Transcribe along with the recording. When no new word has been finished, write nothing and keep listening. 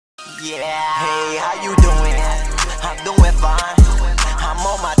Yeah, hey, how you doing? I'm doing fine. I'm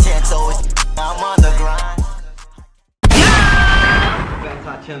on my 10 toes. I'm on the grind. Back to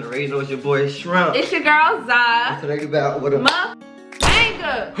our channel, already know it's your boy Shrimp. It's your girl Zah. Today we back with a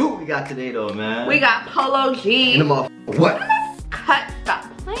banger. Who we got today though, man? We got Polo G. And the motherfucker. What? Cut,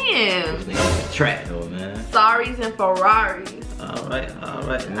 stop playing. This nigga's track though, man. Sorries and Ferraris.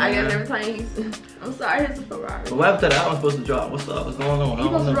 Alright, man. I guess every time he's, I'm sorry, it's a Ferrari. But what happened to the album supposed to drop? What's up? What's going on? You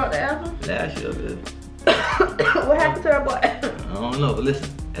supposed to drop the album? Last year, man. What happened to that boy? I don't know, but listen.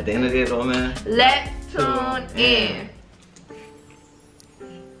 At the end of the day though, man. Let's tune in.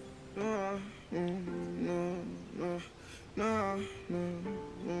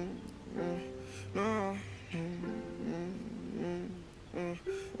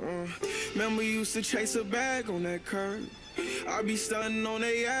 Remember you used to chase a bag on that curb. I be stunting on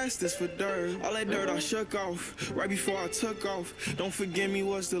they ass, this for dirt. All that dirt I shook off right before I took off. Don't forgive me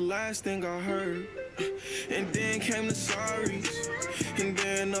was the last thing I heard. And then came the sorries, and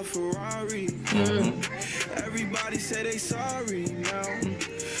then a Ferrari. Everybody say they sorry now.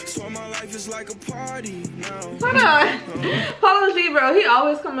 So my life is like a party now. Hold on. Polo G, bro, he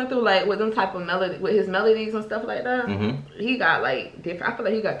always coming through like with them type of melody, with his melodies and stuff like that. He got like different, I feel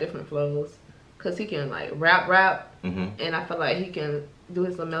like he got different flows. Cause he can like rap, and I feel like he can do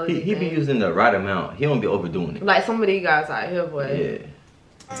his melody. He be using the right amount. He don't be overdoing it. Like some of these guys out here, boy.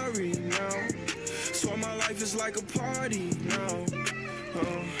 Yeah. So my life is like a party now.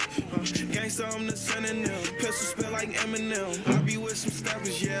 Gangsta, I'm the son of them. Pistol spell like Eminem. I be with some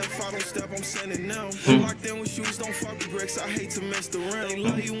steppers, yeah. If I don't step, I'm sending them. Locked in with shoes, don't fuck with bricks. I hate to miss the rim. They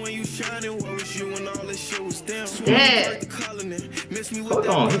love you when you shining. What was you and all this shit was them? Yeah. Hold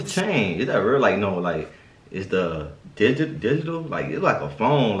on, he changed. Is that real? Like, no, like, is the digital? Like, it's like a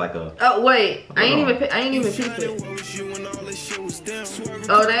phone, like a. Oh wait, I ain't even peeped it.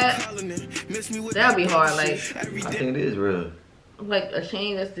 Oh, that'd be hard. Like, I think it is real. Like a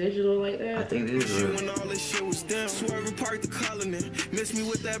chain that's digital like that. I think it is real. Miss me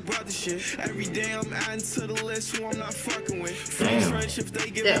with that brother shit. Every day I'm adding to the list who I'm not fucking with. Friendships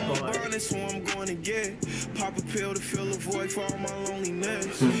they give me more bonus who I'm going to get. Pop a pill to fill a void for all my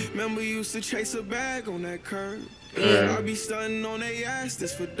loneliness. Remember you used to chase a bag on that curb. I be stunting on they ass,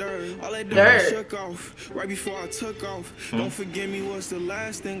 this for dirt. All that dirt I shook off right before I took off. Don't forgive me was the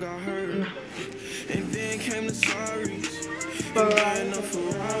last thing I heard. And then came the sorries. And then a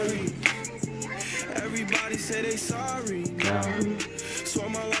Ferrari. Everybody say they sorry now. So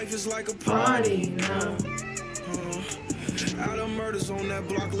my life is like a party now. Out of murders on that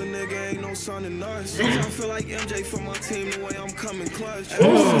block, little nigga ain't no son in us. I feel like MJ for my team the way I'm coming clutch.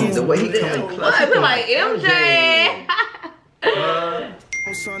 The way he coming clutch. I feel like MJ.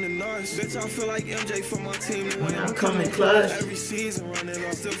 Son in us. Bitch, I feel like MJ for my team the way I'm coming clutch. Every season running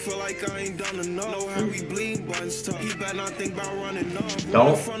up. Still feel like I ain't done enough. Know how we bleed buttons tough. He better not think about running up.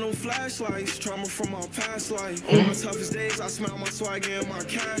 Don't. Front no flashlights. Trauma from my past life. On my toughest days, I smell my swag and my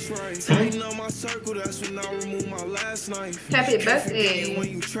cash right. Tighten up my circle, that's when I remove my last knife. Happy birthday. When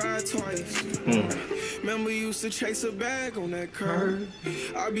you tried twice. Remember you used to chase a bag on that curb.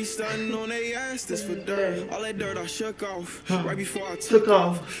 I be stunting on they ass, this for dirt. All that dirt I shook off right before I took off.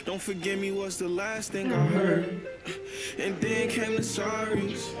 Don't forgive me was the last thing I heard. And then came the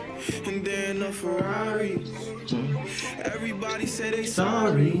sorries. And then a Ferrari. Everybody say they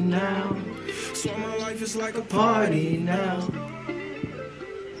sorry now. So my life is like a party now.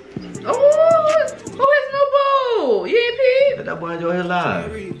 Oh, who is no boo? You ain't peep? Let that boy enjoy his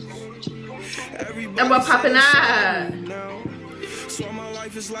life. That boy popping out. So my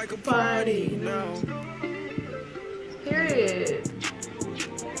life is like a party now. Period.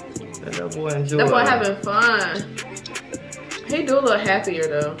 Let that boy enjoy. That boy having fun. He do a little happier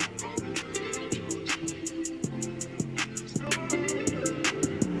though.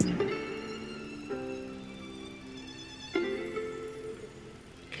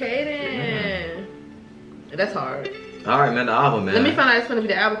 Kaden. That's hard. Alright, man, the album, man. Let me find out it's gonna be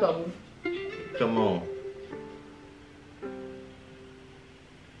the album cover. Come on.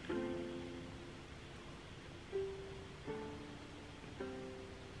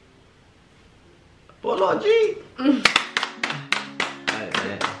 Polo G. Alright,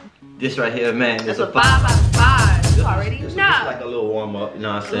 man. This right here, man, That's is a 5 out of 5. You already know. This like a little warm up, you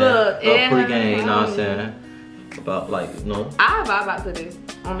know what I'm saying? Look, a little pre-game, you know what I'm saying? About like, you know. I vibe out to this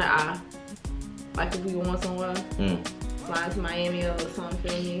on the eye. Like if we going somewhere. Flying to Miami or something,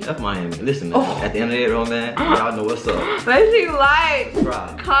 feel me? That's Miami. Listen, man, at the end of the day, though, man, y'all know what's up. Make sure you like,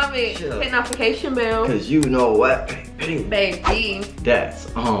 Subscribe, comment, hit notification bell. Cause you know what, baby. That's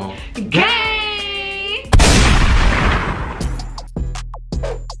Gang.